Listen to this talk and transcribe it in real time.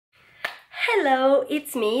Hello,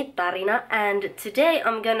 it's me, Tarina, and today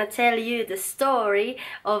I'm gonna tell you the story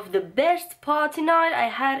of the best party night I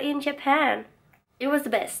had in Japan. It was the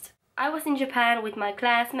best. I was in Japan with my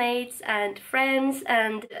classmates and friends,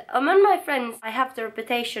 and among my friends I have the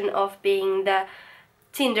reputation of being the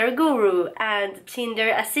Tinder guru and Tinder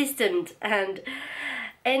assistant and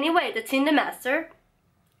anyway, the Tinder master.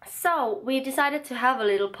 So we decided to have a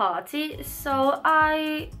little party, so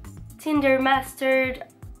I Tinder mastered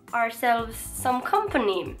ourselves some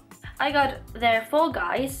company. I got there 4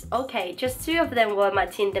 guys. Okay, just 2 of them were my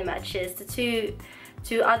Tinder matches. The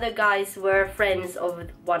two other guys were friends of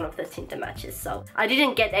one of the Tinder matches, so I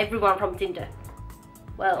didn't get everyone from Tinder.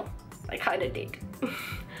 Well, I kinda did.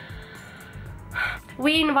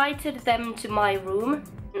 We invited them to my room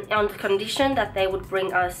on the condition that they would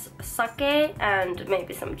bring us sake and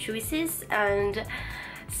maybe some juices, and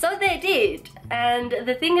so they did. And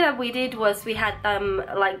the thing that we did was we had them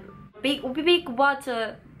like big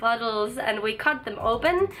water bottles, and we cut them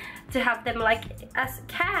open to have them like as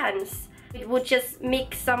cans. We would just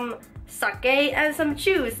mix some sake and some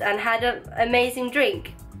juice and had an amazing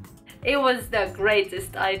drink. It was the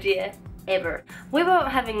greatest idea ever. We were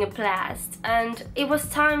having a blast, and it was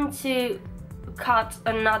time to cut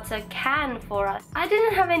another can for us. I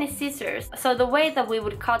didn't have any scissors, so the way that we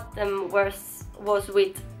would cut them was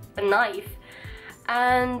with a knife.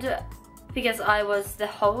 And because I was the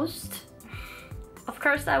host, of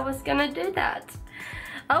course I was gonna do that.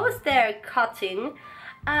 I was there cutting,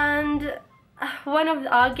 and one of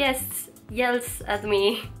our guests yells at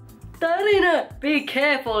me, "Tarina, be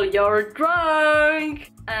careful, you're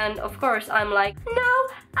drunk!" And of course I'm like, "No,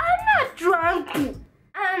 I'm not drunk!"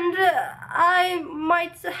 And I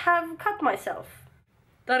might have cut myself.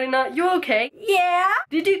 "Tarina, you okay?" "Yeah."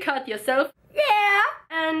 "Did you cut yourself?" "Yeah."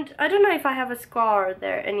 And I don't know if I have a scar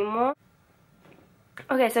there anymore.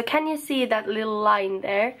 Okay, so can you see that little line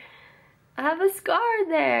there? I have a scar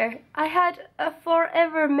there. I had a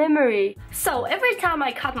forever memory. So every time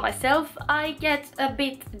I cut myself, I get a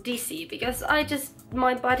bit dizzy because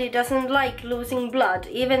my body doesn't like losing blood,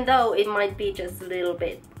 even though it might be just a little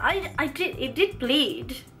bit. It did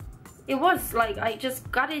bleed. It was like I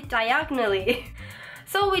just got it diagonally.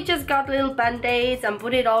 So we just got little band-aids and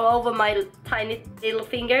put it all over my tiny little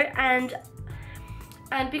finger, and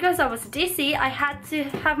because I was dizzy, I had to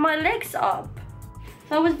have my legs up.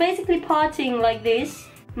 So I was basically partying like this.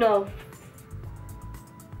 No.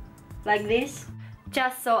 Like this.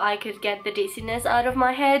 Just so I could get the dizziness out of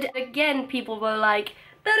my head. Again, people were like,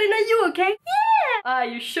 "Tarina, you okay?" "Yeah." "Are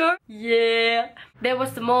you sure?" "Yeah." There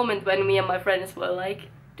was the moment when me and my friends were like,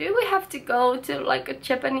 "Do we have to go to like a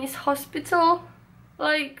Japanese hospital?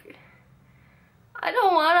 Like, I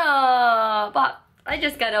don't wanna," but I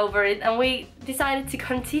just got over it, and we decided to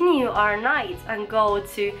continue our night and go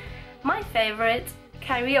to my favorite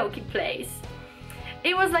karaoke place.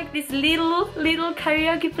 It was like this little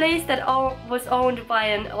karaoke place that was owned by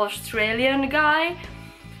an Australian guy,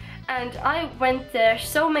 and I went there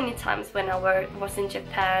so many times when I was in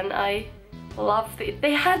Japan. I loved it.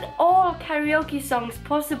 They had all karaoke songs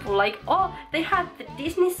possible, like they had the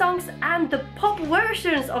Disney songs and the pop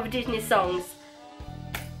versions of Disney songs.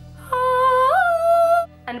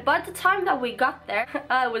 And by the time that we got there,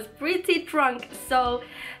 I was pretty drunk, so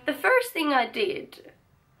the first thing I did,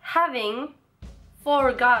 having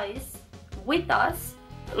 4 guys with us,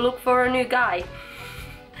 look for a new guy.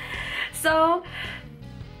 So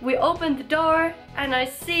we opened the door and I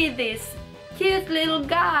see this cute little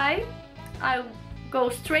guy. I go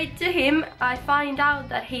straight to him. I find out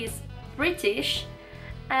that he's British,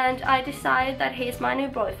 and I decide that he's my new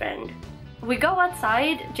boyfriend. We go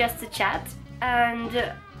outside just to chat, and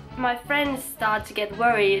my friends start to get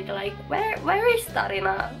worried, like, where is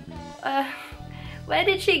Tarina? Where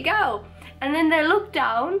did she go? And then they look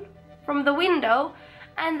down from the window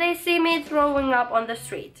and they see me throwing up on the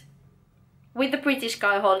street with the British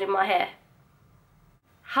guy holding my hair.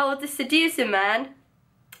 How to seduce a man?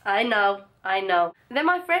 I know. Then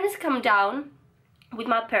my friends come down with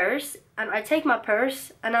my purse, and I take my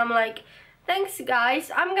purse and I'm like, "Thanks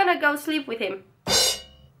guys, I'm gonna go sleep with him.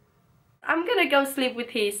 I'm gonna go sleep with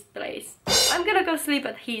his place. I'm gonna go sleep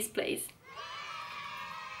at his place."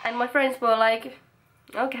 And my friends were like,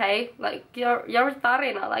 "Okay, like you're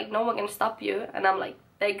Tarina, like no one can stop you." And I'm like,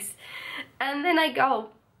 "Thanks." And then I go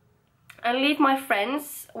and leave my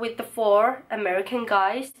friends with the 4 American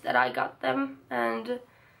guys that I got them, and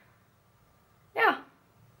yeah.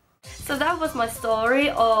 So that was my story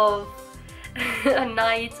of a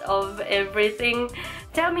night of everything.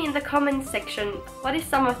 Tell me in the comment section, what is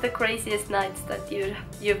some of the craziest nights that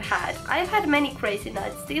you've had? I've had many crazy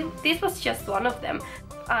nights. This was just one of them.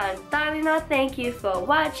 I'm Talina. Thank you for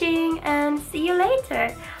watching and see you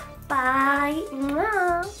later. Bye.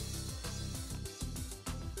 Mwah.